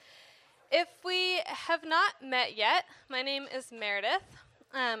If we have not met yet, my name is Meredith,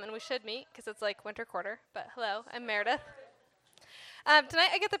 and we should meet because it's like winter quarter, but hello, I'm Meredith.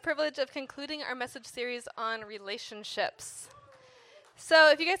 Tonight I get the privilege of concluding our message series on relationships.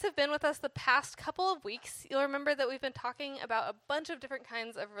 So if you guys have been with us the past couple of weeks, you'll remember that we've been talking about a bunch of different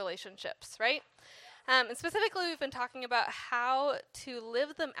kinds of relationships, right? And specifically, we've been talking about how to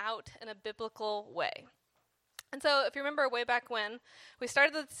live them out in a biblical way. And so if you remember way back when, we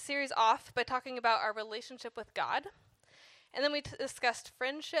started the series off by talking about our relationship with God. And then we discussed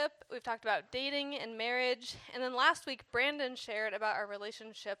friendship, we've talked about dating and marriage, and then last week Brandon shared about our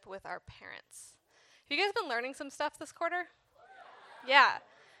relationship with our parents. Have you guys been learning some stuff this quarter? Yeah,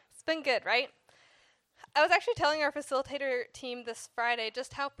 it's been good, right? I was actually telling our facilitator team this Friday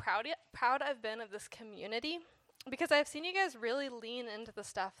just how proud I've been of this community, because I've seen you guys really lean into the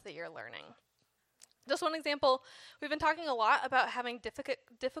stuff that you're learning. Just one example, we've been talking a lot about having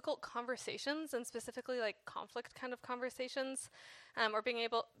difficult conversations, and specifically like conflict kind of conversations, or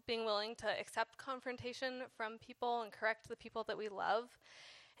being willing to accept confrontation from people and correct the people that we love.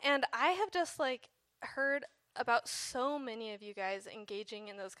 And I have just heard about so many of you guys engaging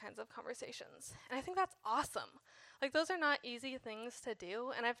in those kinds of conversations, and I think that's awesome. Those are not easy things to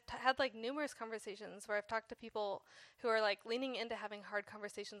do, and I've had numerous conversations where I've talked to people who are leaning into having hard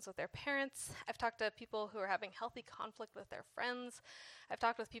conversations with their parents. I've talked to people who are having healthy conflict with their friends. I've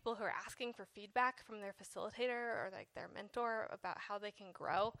talked with people who are asking for feedback from their facilitator or their mentor about how they can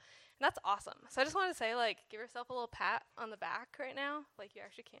grow, and that's awesome. So I just want to say, give yourself a little pat on the back right now, you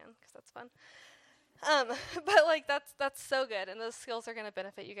actually can, because that's fun. But that's so good, and those skills are going to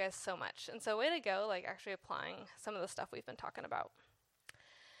benefit you guys so much. And so way to go, actually applying some of the stuff we've been talking about.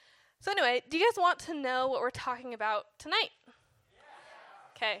 So anyway, do you guys want to know what we're talking about tonight?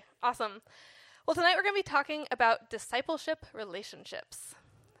 Okay, awesome. Well, tonight we're going to be talking about discipleship relationships.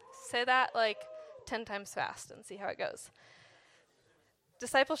 Say that 10 times fast and see how it goes.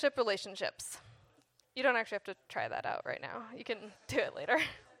 Discipleship relationships. You don't actually have to try that out right now. You can do it later.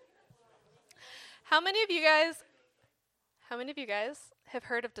 How many of you guys have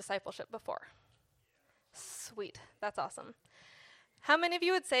heard of discipleship before? Sweet, that's awesome. How many of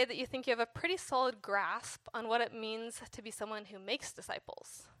you would say that you think you have a pretty solid grasp on what it means to be someone who makes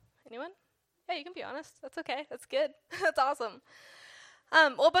disciples? Anyone? Yeah, you can be honest. That's okay. That's good. That's awesome.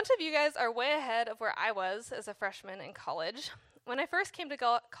 Well, a bunch of you guys are way ahead of where I was as a freshman in college. When I first came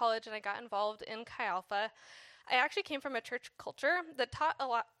to college and I got involved in Chi Alpha, I actually came from a church culture that taught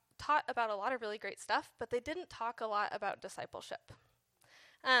about a lot of really great stuff, but they didn't talk a lot about discipleship.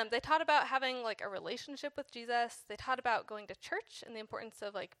 They taught about having a relationship with Jesus. They taught about going to church and the importance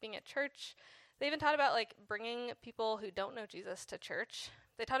of being at church. They even taught about bringing people who don't know Jesus to church.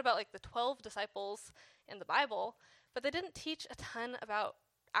 They taught about the 12 disciples in the Bible, but they didn't teach a ton about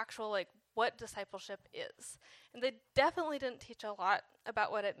actual what discipleship is. And they definitely didn't teach a lot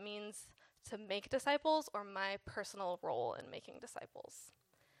about what it means to make disciples or my personal role in making disciples.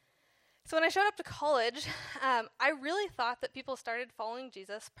 So when I showed up to college, I really thought that people started following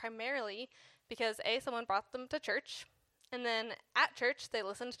Jesus primarily because someone brought them to church, and then at church they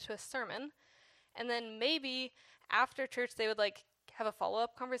listened to a sermon, and then maybe after church they would have a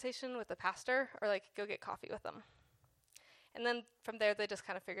follow-up conversation with the pastor or go get coffee with them. And then from there they just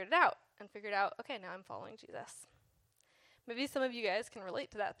kind of figured out, okay, now I'm following Jesus. Maybe some of you guys can relate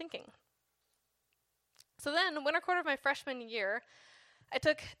to that thinking. So then, winter quarter of my freshman year, I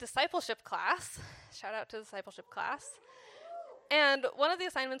took discipleship class, shout out to discipleship class, and one of the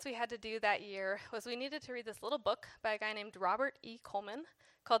assignments we had to do that year was we needed to read this little book by a guy named Robert E. Coleman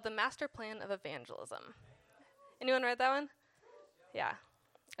called The Master Plan of Evangelism. Anyone read that one? Yeah.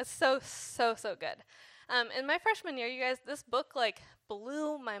 It's so good. In my freshman year, you guys, this book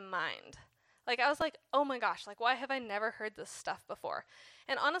blew my mind. I was oh my gosh, why have I never heard this stuff before?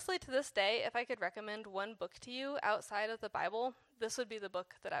 And honestly, to this day, if I could recommend one book to you outside of the Bible, this would be the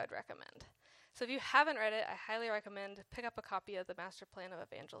book that I would recommend. So if you haven't read it, I highly recommend pick up a copy of The Master Plan of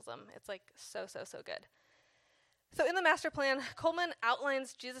Evangelism. It's so good. So in the Master Plan, Coleman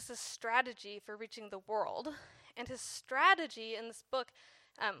outlines Jesus' strategy for reaching the world, and his strategy in this book,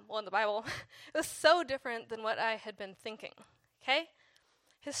 in the Bible, it was so different than what I had been thinking, okay?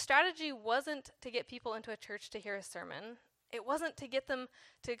 His strategy wasn't to get people into a church to hear a sermon. It wasn't to get them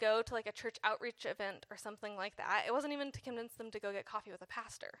to go to a church outreach event or something like that. It wasn't even to convince them to go get coffee with a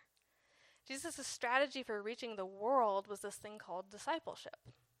pastor. Jesus' strategy for reaching the world was this thing called discipleship.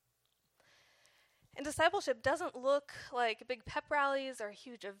 And discipleship doesn't look like big pep rallies or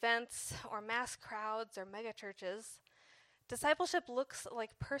huge events or mass crowds or mega churches. Discipleship looks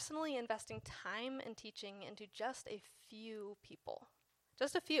like personally investing time and teaching into just a few people.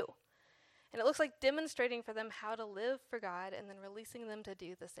 Just a few. And it looks like demonstrating for them how to live for God and then releasing them to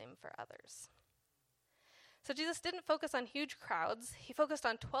do the same for others. So Jesus didn't focus on huge crowds. He focused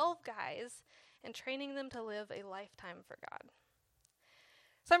on 12 guys and training them to live a lifetime for God.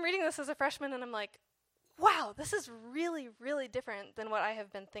 So I'm reading this as a freshman and I'm like, wow, this is really, really different than what I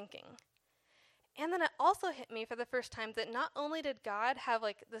have been thinking. And then it also hit me for the first time that not only did God have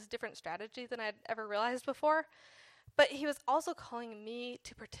like this different strategy than I'd ever realized before, but he was also calling me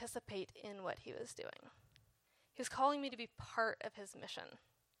to participate in what he was doing. He was calling me to be part of his mission.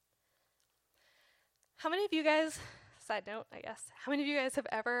 How many of you guys, side note, I guess, how many of you guys have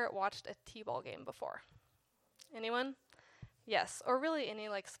ever watched a t-ball game before? Anyone? Yes, or really any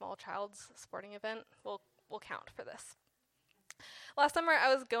like small child's sporting event will count for this. Last summer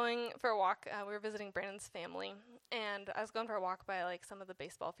I was going for a walk. We were visiting Brandon's family, and I was going for a walk by like some of the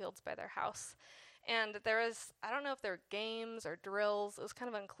baseball fields by their house. And there was, I don't know if there were games or drills, it was kind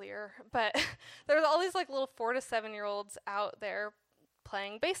of unclear, but there was all these like little 4 to 7 year olds out there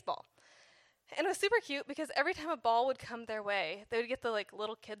playing baseball. And it was super cute because every time a ball would come their way, they would get the like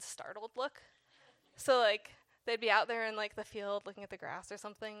little kid startled look. So like they'd be out there in like the field looking at the grass or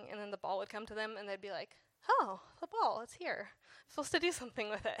something, and then the ball would come to them and they'd be like, oh, the ball, it's here. I'm supposed to do something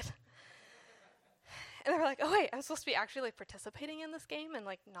with it. And they were like, oh wait, I'm supposed to be actually like participating in this game and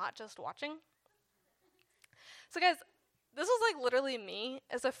like not just watching. So guys, this was like literally me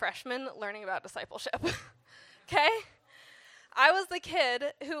as a freshman learning about discipleship. Okay? I was the kid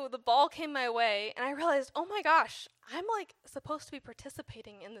who the ball came my way and I realized, oh my gosh, I'm like supposed to be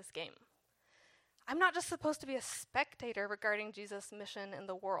participating in this game. I'm not just supposed to be a spectator regarding Jesus' mission in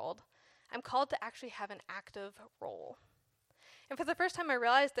the world. I'm called to actually have an active role. And for the first time, I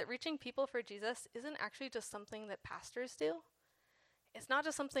realized that reaching people for Jesus isn't actually just something that pastors do. It's not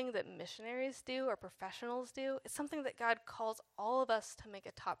just something that missionaries do or professionals do. It's something that God calls all of us to make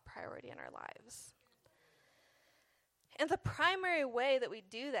a top priority in our lives. And the primary way that we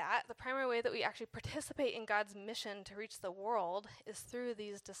do that, the primary way that we actually participate in God's mission to reach the world, is through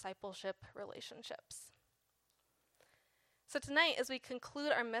these discipleship relationships. So tonight, as we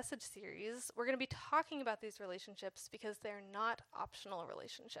conclude our message series, we're going to be talking about these relationships because they're not optional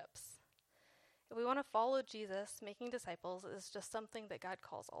relationships. If we want to follow Jesus, making disciples is just something that God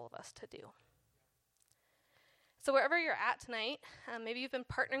calls all of us to do. So wherever you're at tonight, maybe you've been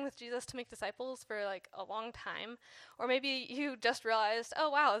partnering with Jesus to make disciples for like a long time, or maybe you just realized, oh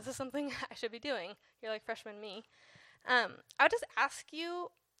wow, this is something I should be doing. You're like freshman me. I would just ask you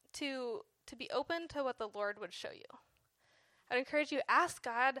to be open to what the Lord would show you. I'd encourage you, ask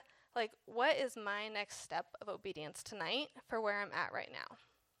God, like, what is my next step of obedience tonight for where I'm at right now?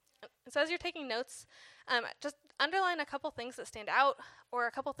 So as you're taking notes, just underline a couple things that stand out or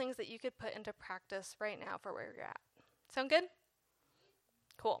a couple things that you could put into practice right now for where you're at. Sound good?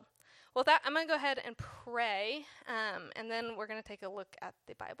 Cool. Well, with that, I'm going to go ahead and pray, and then we're going to take a look at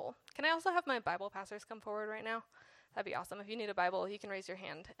the Bible. Can I also have my Bible passers come forward right now? That'd be awesome. If you need a Bible, you can raise your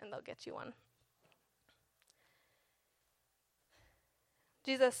hand, and they'll get you one.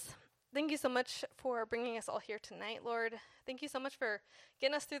 Jesus, thank you so much for bringing us all here tonight, Lord. Thank you so much for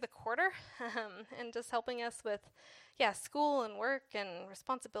getting us through the quarter and just helping us with, school and work and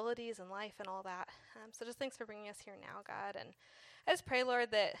responsibilities and life and all that. So just thanks for bringing us here now, God. And I just pray,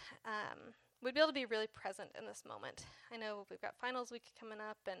 Lord, that we'd be able to be really present in this moment. I know we've got finals week coming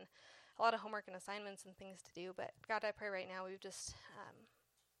up and a lot of homework and assignments and things to do, but God, I pray right now we just,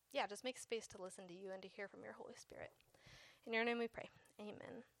 just make space to listen to you and to hear from your Holy Spirit. In your name we pray.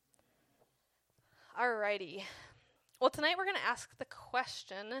 Amen. Alrighty. Well, tonight we're going to ask the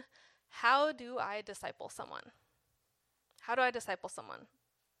question, how do I disciple someone? How do I disciple someone?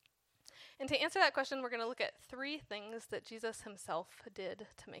 And to answer that question, we're going to look at 3 things that Jesus himself did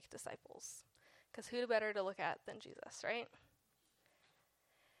to make disciples. Because who better to look at than Jesus, right?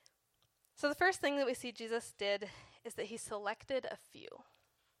 So the first thing that we see Jesus did is that he selected a few.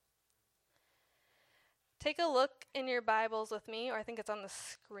 Take a look in your Bibles with me, or I think it's on the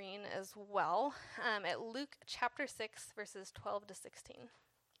screen as well, at Luke chapter 6, verses 12 to 16.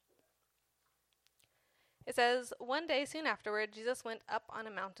 It says, "One day soon afterward, Jesus went up on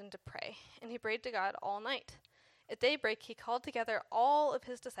a mountain to pray, and he prayed to God all night. At daybreak, he called together all of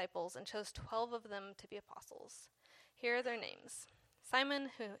his disciples and chose 12 of them to be apostles. Here are their names: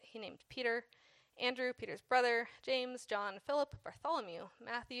 Simon, who he named Peter; Andrew, Peter's brother; James, John, Philip, Bartholomew,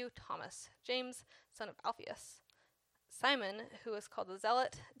 Matthew, Thomas; James, son of Alphaeus; Simon, who was called the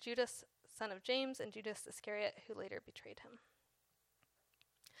Zealot; Judas, son of James; and Judas Iscariot, who later betrayed him."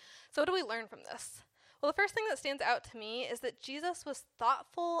 So what do we learn from this? Well, the first thing that stands out to me is that Jesus was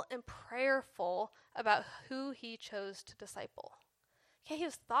thoughtful and prayerful about who he chose to disciple. Okay, he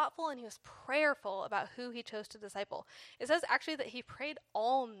was thoughtful and he was prayerful about who he chose to disciple. It says actually that he prayed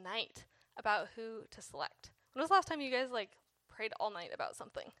all night about who to select. When was the last time you guys prayed all night about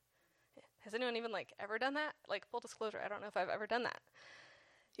something? Has anyone even ever done that? Full disclosure, I don't know if I've ever done that.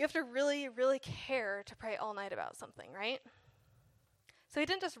 You have to really, really care to pray all night about something, right? So he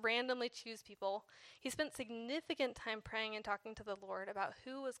didn't just randomly choose people. He spent significant time praying and talking to the Lord about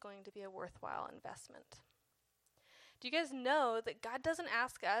who was going to be a worthwhile investment. Do you guys know that God doesn't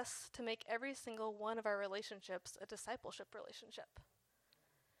ask us to make every single one of our relationships a discipleship relationship?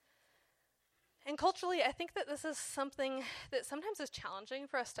 And culturally, I think that this is something that sometimes is challenging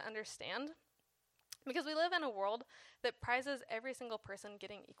for us to understand because we live in a world that prizes every single person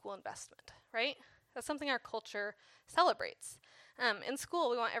getting equal investment, right? That's something our culture celebrates. In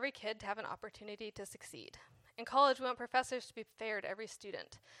school, we want every kid to have an opportunity to succeed. In college, we want professors to be fair to every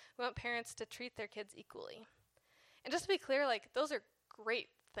student. We want parents to treat their kids equally. And just to be clear, those are great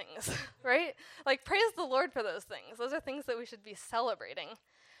things, right? Praise the Lord for those things. Those are things that we should be celebrating.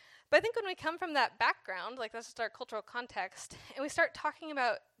 But I think when we come from that background, that's just our cultural context, and we start talking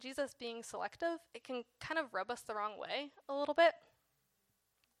about Jesus being selective, it can kind of rub us the wrong way a little bit.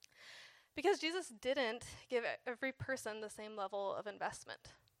 Because Jesus didn't give every person the same level of investment.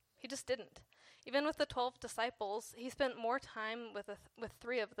 He just didn't. Even with the 12 disciples, he spent more time with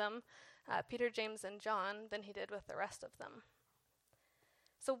 3 of them, Peter, James, and John, than he did with the rest of them.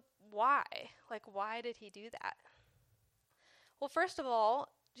 So why? Why did he do that? Well, first of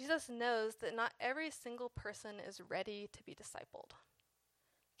all, Jesus knows that not every single person is ready to be discipled.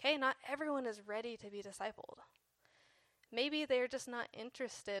 Okay, not everyone is ready to be discipled. Maybe they're just not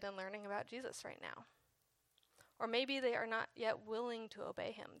interested in learning about Jesus right now. Or maybe they are not yet willing to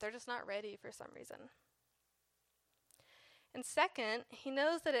obey him. They're just not ready for some reason. And second, he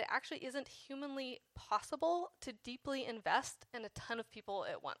knows that it actually isn't humanly possible to deeply invest in a ton of people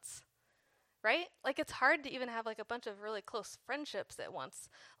at once. Right? It's hard to even have a bunch of really close friendships at once,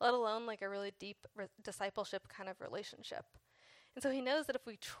 let alone a really deep discipleship kind of relationship. And so he knows that if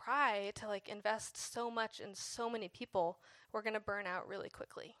we try to invest so much in so many people, we're going to burn out really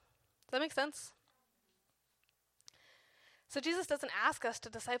quickly. Does that make sense? So Jesus doesn't ask us to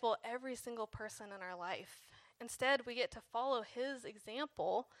disciple every single person in our life. Instead, we get to follow his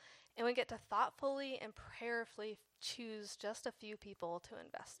example, and we get to thoughtfully and prayerfully choose just a few people to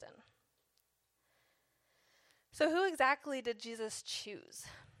invest in. So who exactly did Jesus choose?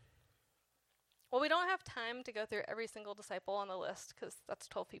 Well, we don't have time to go through every single disciple on the list because that's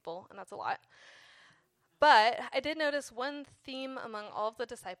 12 people, and that's a lot. But I did notice one theme among all of the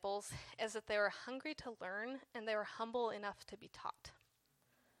disciples is that they were hungry to learn and they were humble enough to be taught.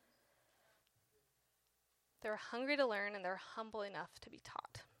 They were hungry to learn and they were humble enough to be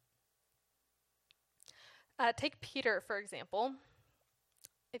taught. Take Peter, for example.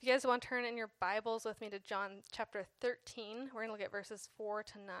 If you guys want to turn in your Bibles with me to John chapter 13, we're going to look at verses 4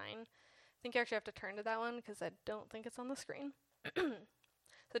 to 9. I think you actually have to turn to that one because I don't think it's on the screen.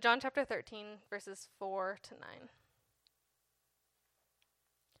 So John chapter 13, verses 4 to 9.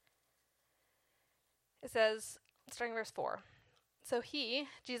 It says, starting verse 4, "So he,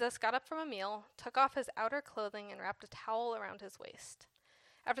 Jesus, got up from a meal, took off his outer clothing, and wrapped a towel around his waist.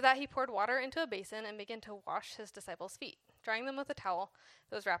 After that, he poured water into a basin and began to wash his disciples' feet, drying them with a towel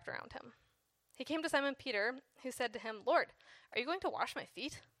that was wrapped around him. He came to Simon Peter, who said to him, 'Lord, are you going to wash my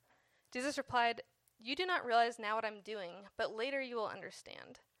feet?' Jesus replied, 'You do not realize now what I'm doing, but later you will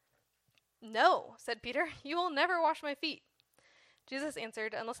understand.' 'No,' said Peter, 'you will never wash my feet.' Jesus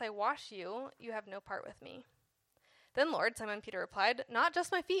answered, 'Unless I wash you, you have no part with me.' 'Then, Lord,' Simon Peter replied, 'not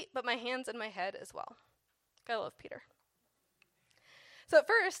just my feet, but my hands and my head as well.'" Gotta love Peter. So at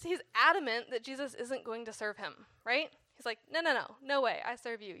first, he's adamant that Jesus isn't going to serve him, right? He's like, no way, I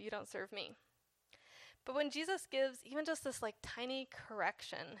serve you, you don't serve me. But when Jesus gives even just this tiny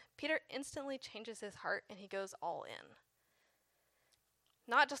correction, Peter instantly changes his heart and he goes all in.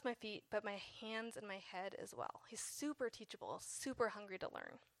 Not just my feet, but my hands and my head as well. He's super teachable, super hungry to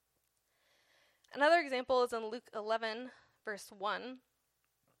learn. Another example is in Luke 11, verse 1.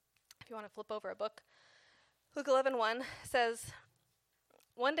 If you want to flip over a book. Luke 11:1 says,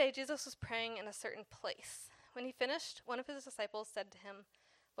 "One day Jesus was praying in a certain place. When he finished, one of his disciples said to him,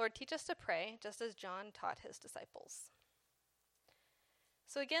 'Lord, teach us to pray, just as John taught his disciples.'"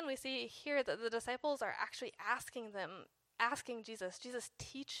 So again, we see here that the disciples are actually asking Jesus,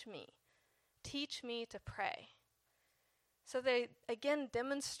 teach me to pray. So they again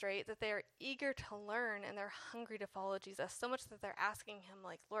demonstrate that they are eager to learn and they're hungry to follow Jesus, so much that they're asking him,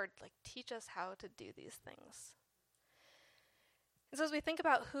 Lord, teach us how to do these things. And so as we think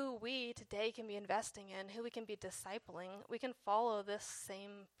about who we today can be investing in, who we can be discipling, we can follow this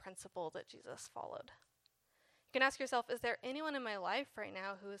same principle that Jesus followed. You can ask yourself, is there anyone in my life right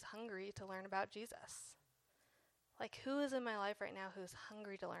now who is hungry to learn about Jesus? Like, who is in my life right now who's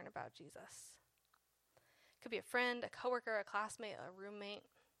hungry to learn about Jesus? It could be a friend, a coworker, a classmate, a roommate.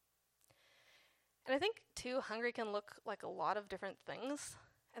 And I think, too, hungry can look like a lot of different things.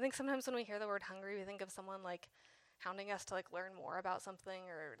 I think sometimes when we hear the word hungry, we think of someone like hounding us to like learn more about something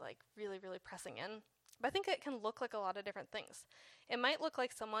or like really, really pressing in. But I think it can look like a lot of different things. It might look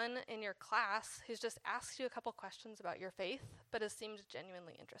like someone in your class who's just asked you a couple questions about your faith, but has seemed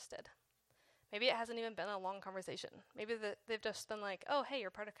genuinely interested. Maybe it hasn't even been a long conversation. Maybe they've just been like, oh, hey, you're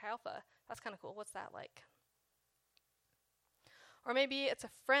part of Chi Alpha. That's kind of cool. What's that like? Or maybe it's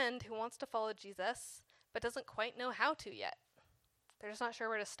a friend who wants to follow Jesus, but doesn't quite know how to yet. They're just not sure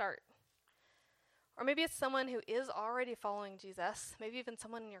where to start. Or maybe it's someone who is already following Jesus, maybe even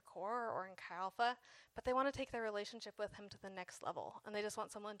someone in your core or in Chi Alpha, but they want to take their relationship with him to the next level, and they just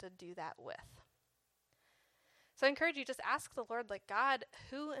want someone to do that with. So I encourage you, just ask the Lord, like, God,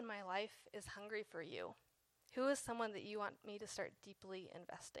 who in my life is hungry for you? Who is someone that you want me to start deeply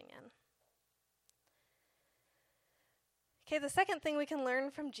investing in? Okay, the second thing we can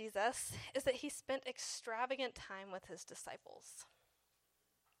learn from Jesus is that he spent extravagant time with his disciples.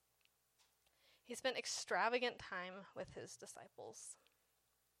 He spent extravagant time with his disciples.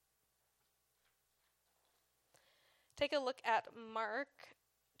 Take a look at Mark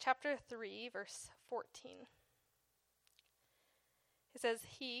chapter 3, verse 14. It says,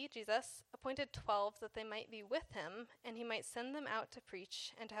 he, Jesus, appointed 12 that they might be with him, and he might send them out to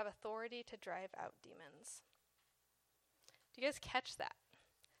preach and to have authority to drive out demons. Do you guys catch that?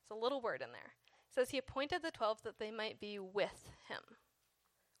 It's a little word in there. It says he appointed the 12 that they might be with him.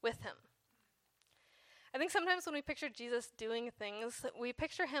 With him. I think sometimes when we picture Jesus doing things, we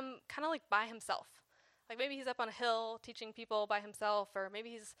picture him kind of like by himself. Like maybe he's up on a hill teaching people by himself, or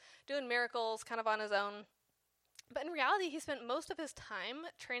maybe he's doing miracles kind of on his own. But in reality, he spent most of his time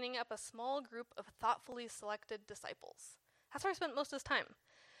training up a small group of thoughtfully selected disciples. That's where he spent most of his time.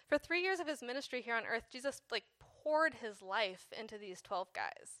 For 3 years of his ministry here on earth, Jesus poured his life into these 12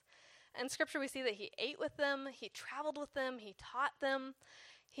 guys. In Scripture, we see that he ate with them, he traveled with them, he taught them.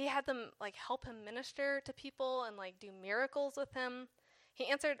 He had them help him minister to people and do miracles with him. He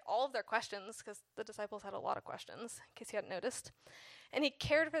answered all of their questions because the disciples had a lot of questions, in case you hadn't noticed. And he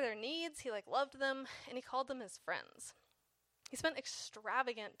cared for their needs, he loved them, and he called them his friends. He spent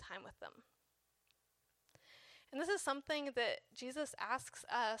extravagant time with them. And this is something that Jesus asks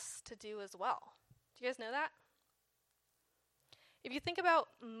us to do as well. Do you guys know that? If you think about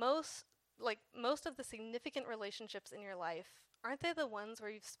most of the significant relationships in your life, aren't they the ones where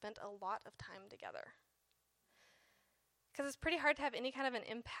you've spent a lot of time together? Because it's pretty hard to have any kind of an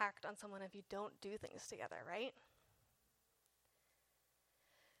impact on someone if you don't do things together, right?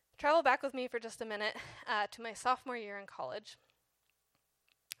 Travel back with me for just a minute to my sophomore year in college.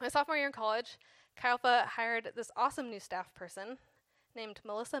 My sophomore year in college, Chi Alpha hired this awesome new staff person named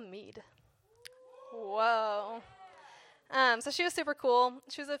Melissa Mead. Whoa. So she was super cool.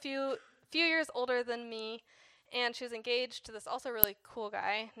 She was a few years older than me, and she was engaged to this also really cool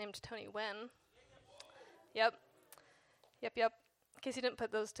guy named Tony Wynn. Yep. In case you didn't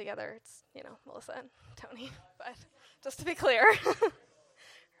put those together, it's, Melissa and Tony. But just to be clear,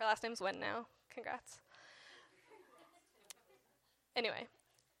 her last name's Wynn now. Congrats. Anyway,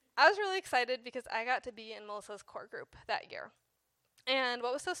 I was really excited because I got to be in Melissa's core group that year. And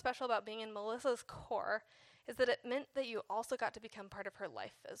what was so special about being in Melissa's core is that it meant that you also got to become part of her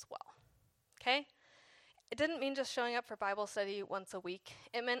life as well. Okay? It didn't mean just showing up for Bible study once a week.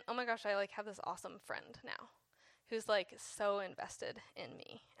 It meant, oh my gosh, I have this awesome friend now who's so invested in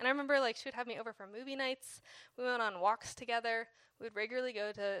me. And I remember she would have me over for movie nights. We went on walks together. We would regularly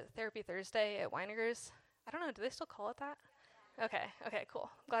go to Therapy Thursday at Weininger's. I don't know, do they still call it that? Okay, cool.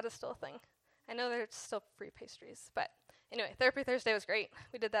 I'm glad it's still a thing. I know there's still free pastries, but anyway, Therapy Thursday was great.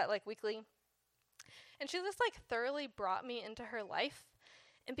 We did that weekly. And she just thoroughly brought me into her life.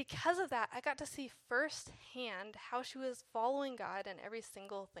 And because of that, I got to see firsthand how she was following God in every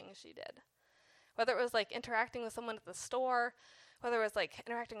single thing she did. Whether it was interacting with someone at the store, whether it was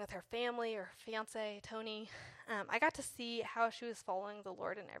interacting with her family or fiance, Tony, I got to see how she was following the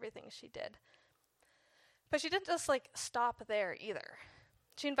Lord in everything she did. But she didn't just stop there either.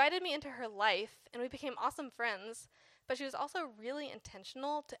 She invited me into her life, and we became awesome friends, but she was also really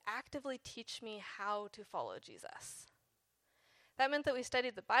intentional to actively teach me how to follow Jesus. That meant that we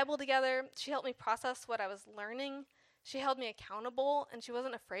studied the Bible together. She helped me process what I was learning. She held me accountable, and she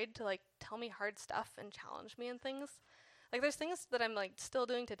wasn't afraid to tell me hard stuff and challenge me in things. Like there's things that I'm like still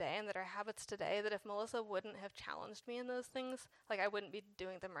doing today and that are habits today that if Melissa wouldn't have challenged me in those things, like I wouldn't be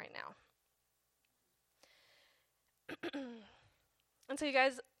doing them right now. And so you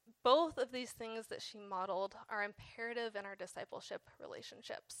guys, both of these things that she modeled are imperative in our discipleship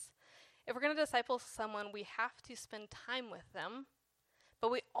relationships. If we're going to disciple someone, we have to spend time with them,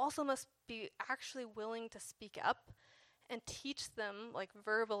 but we also must be actually willing to speak up and teach them, like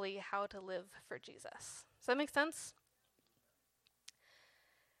verbally, how to live for Jesus. Does that make sense?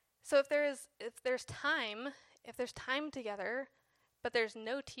 So if there's time together, but there's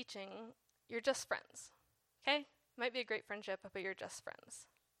no teaching, you're just friends. Okay? Might be a great friendship, but you're just friends.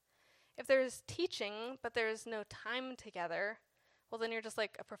 If there's teaching, but there's no time together, well, then you're just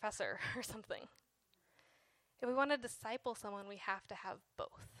like a professor or something. If we want to disciple someone, we have to have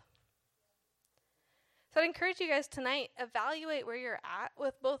both. So I'd encourage you guys tonight, evaluate where you're at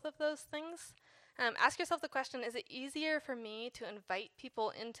with both of those things. Ask yourself the question, is it easier for me to invite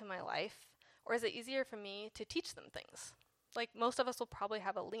people into my life, or is it easier for me to teach them things? Like most of us will probably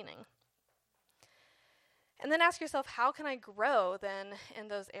have a leaning. And then ask yourself, how can I grow then in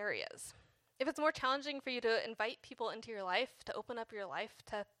those areas? If it's more challenging for you to invite people into your life, to open up your life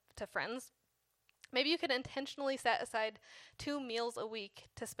to friends, maybe you could intentionally set aside 2 meals a week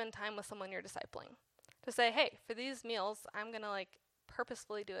to spend time with someone you're discipling. To say, hey, for these meals, I'm going to like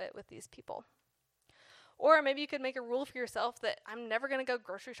purposefully do it with these people. Or maybe you could make a rule for yourself that I'm never going to go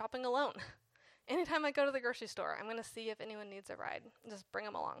grocery shopping alone. Anytime I go to the grocery store, I'm going to see if anyone needs a ride. Just bring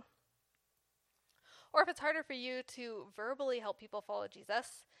them along. Or if it's harder for you to verbally help people follow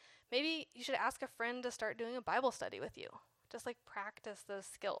Jesus, maybe you should ask a friend to start doing a Bible study with you. Just like practice those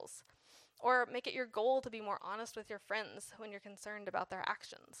skills. Or make it your goal to be more honest with your friends when you're concerned about their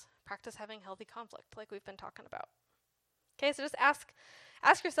actions. Practice having healthy conflict like we've been talking about. Okay, so just ask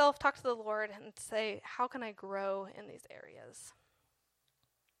yourself, talk to the Lord, and say, how can I grow in these areas?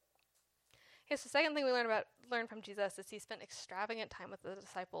 Okay, so the second thing we learn from Jesus is he spent extravagant time with the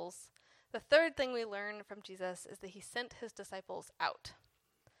disciples. The third thing we learn from Jesus is that he sent his disciples out.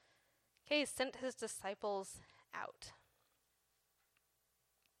 Okay, he sent his disciples out.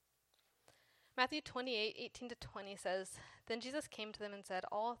 Matthew 28:18-20 says, Then Jesus came to them and said,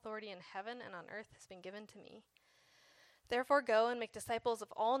 All authority in heaven and on earth has been given to me. Therefore go and make disciples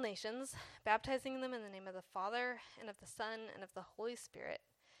of all nations, baptizing them in the name of the Father, and of the Son, and of the Holy Spirit,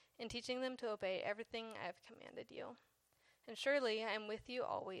 and teaching them to obey everything I have commanded you. And surely I am with you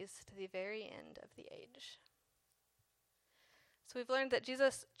always to the very end of the age. So we've learned that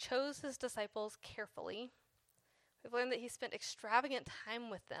Jesus chose his disciples carefully. We've learned that he spent extravagant time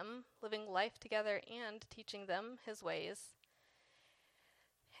with them, living life together and teaching them his ways.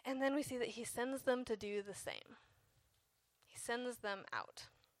 And then we see that he sends them to do the same. He sends them out.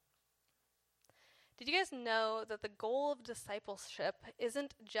 Did you guys know that the goal of discipleship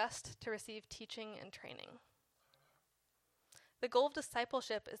isn't just to receive teaching and training? The goal of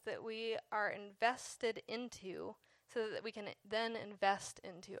discipleship is that we are invested into so that we can then invest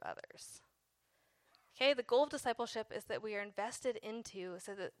into others. Okay, the goal of discipleship is that we are invested into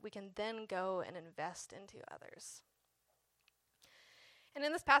so that we can then go and invest into others. And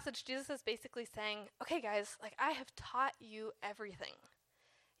in this passage, Jesus is basically saying, okay guys, like I have taught you everything.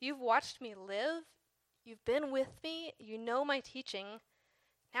 You've watched me live, you've been with me, you know my teaching,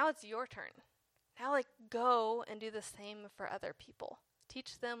 now it's your turn. Now like go and do the same for other people.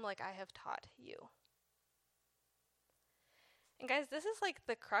 Teach them like I have taught you. And guys, this is like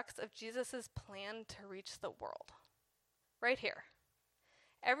the crux of Jesus' plan to reach the world. Right here.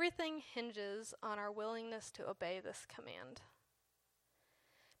 Everything hinges on our willingness to obey this command.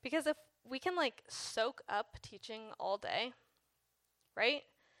 Because if we can like soak up teaching all day, right?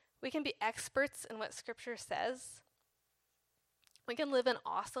 We can be experts in what Scripture says. We can live in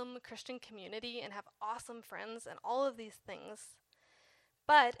awesome Christian community and have awesome friends and all of these things.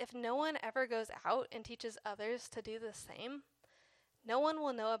 But if no one ever goes out and teaches others to do the same, no one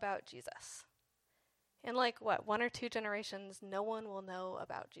will know about Jesus. In 1 or 2 generations, no one will know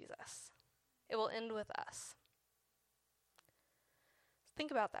about Jesus. It will end with us. Think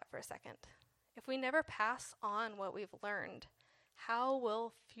about that for a second. If we never pass on what we've learned, how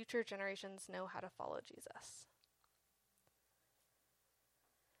will future generations know how to follow Jesus?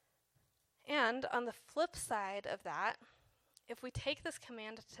 And on the flip side of that, if we take this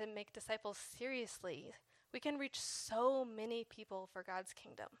command to make disciples seriously, we can reach so many people for God's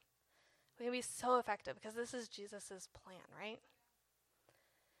kingdom. We can be so effective because this is Jesus' plan, right?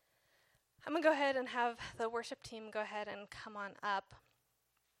 I'm going to go ahead and have the worship team go ahead and come on up.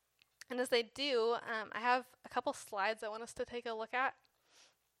 And as they do, I have a couple slides I want us to take a look at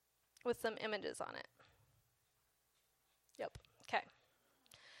with some images on it. Yep. Okay.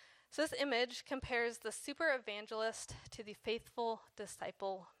 So this image compares the super evangelist to the faithful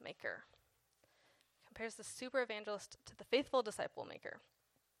disciple maker. Compares the super evangelist to the faithful disciple maker.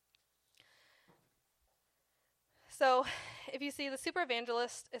 So if you see the super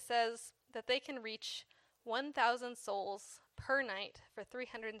evangelist, it says that they can reach 1,000 souls per night for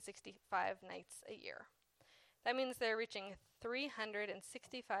 365 nights a year. That means they're reaching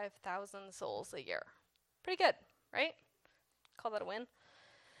 365,000 souls a year. Pretty good, right? Call that a win.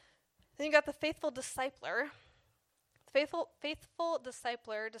 Then you got the faithful discipler. The faithful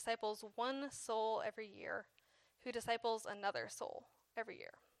discipler disciples one soul every year who disciples another soul every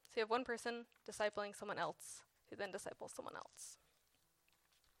year. So you have one person discipling someone else who then disciples someone else.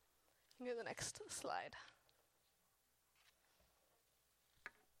 You can go to the next slide.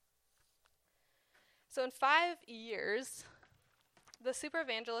 So in 5 years, the super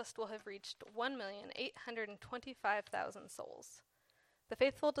evangelist will have reached 1,825,000 souls. The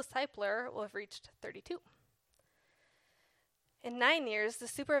faithful discipler will have reached 32. In 9 years, the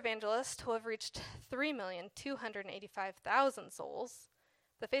super evangelist will have reached 3,285,000 souls.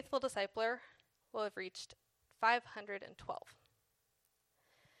 The faithful discipler will have reached 512.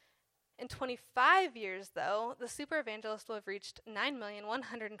 In 25 years, though, the super evangelist will have reached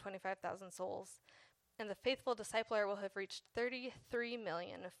 9,125,000 souls, and the faithful discipler will have reached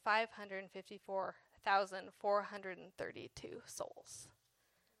 33,554,432 souls.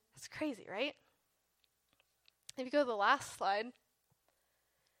 That's crazy, right? If you go to the last slide,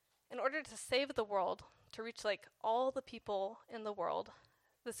 in order to save the world, to reach like all the people in the world,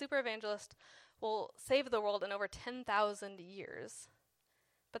 the super evangelist will save the world in over 10,000 years,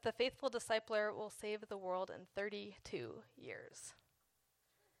 but the faithful discipler will save the world in 32 years.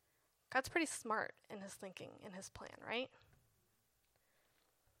 God's pretty smart in his thinking, in his plan, right?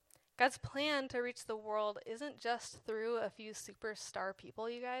 God's plan to reach the world isn't just through a few superstar people,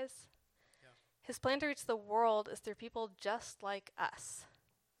 you guys. Yeah. His plan to reach the world is through people just like us.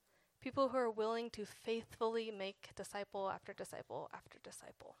 People who are willing to faithfully make disciple after disciple after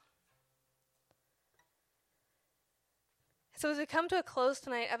disciple. So as we come to a close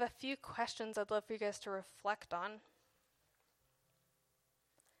tonight, I have a few questions I'd love for you guys to reflect on.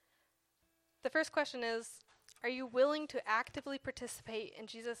 The first question is, are you willing to actively participate in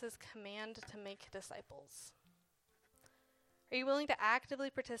Jesus' command to make disciples? Are you willing to actively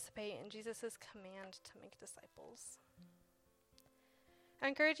participate in Jesus' command to make disciples? I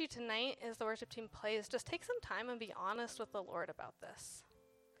encourage you tonight, as the worship team plays, just take some time and be honest with the Lord about this.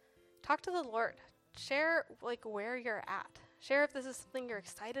 Talk to the Lord. Share where you're at. Share if this is something you're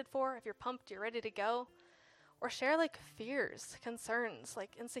excited for, if you're pumped, you're ready to go. Or share fears, concerns,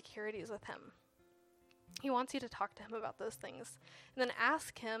 insecurities with him. He wants you to talk to him about those things. And then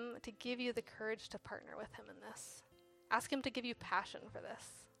ask him to give you the courage to partner with him in this. Ask him to give you passion for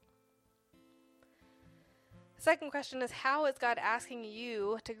this. The second question is, how is God asking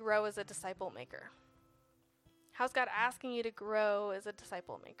you to grow as a disciple maker? How's God asking you to grow as a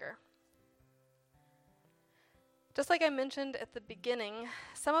disciple maker? Just like I mentioned at the beginning,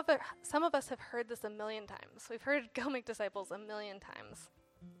 some of us have heard this a million times. We've heard go make disciples a million times.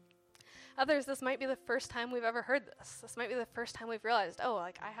 Others, this might be the first time we've ever heard this. This might be the first time we've realized,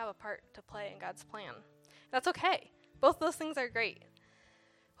 I have a part to play in God's plan. That's okay. Both those things are great.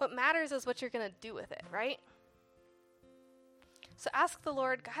 What matters is what you're going to do with it, right? So ask the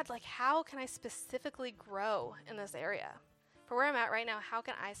Lord, God, how can I specifically grow in this area? For where I'm at right now, how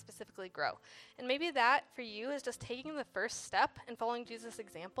can I specifically grow? And maybe that for you is just taking the first step and following Jesus'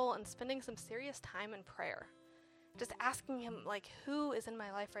 example and spending some serious time in prayer. Just asking him, who is in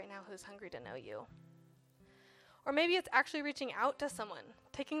my life right now who's hungry to know you? Or maybe it's actually reaching out to someone,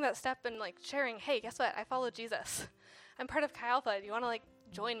 taking that step and sharing, hey, guess what? I follow Jesus. I'm part of Chi Alpha. Do you want to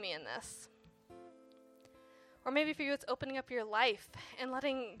join me in this? Or maybe for you, it's opening up your life and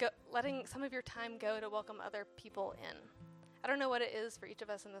letting some of your time go to welcome other people in. I don't know what it is for each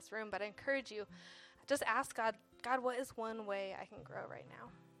of us in this room, but I encourage you, just ask God, what is one way I can grow right now?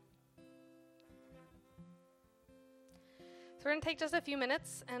 So we're going to take just a few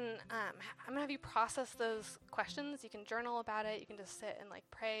minutes, and I'm going to have you process those questions. You can journal about it. You can just sit and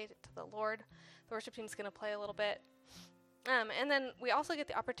pray to the Lord. The worship team's going to play a little bit. And then we also get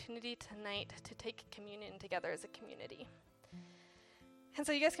the opportunity tonight to take communion together as a community. And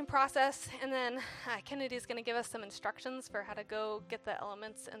so you guys can process, and then Kennedy's going to give us some instructions for how to go get the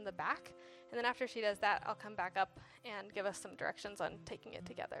elements in the back. And then after she does that, I'll come back up and give us some directions on taking it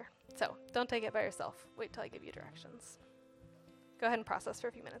together. So don't take it by yourself. Wait till I give you directions. Go ahead and process for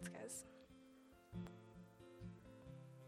a few minutes, guys.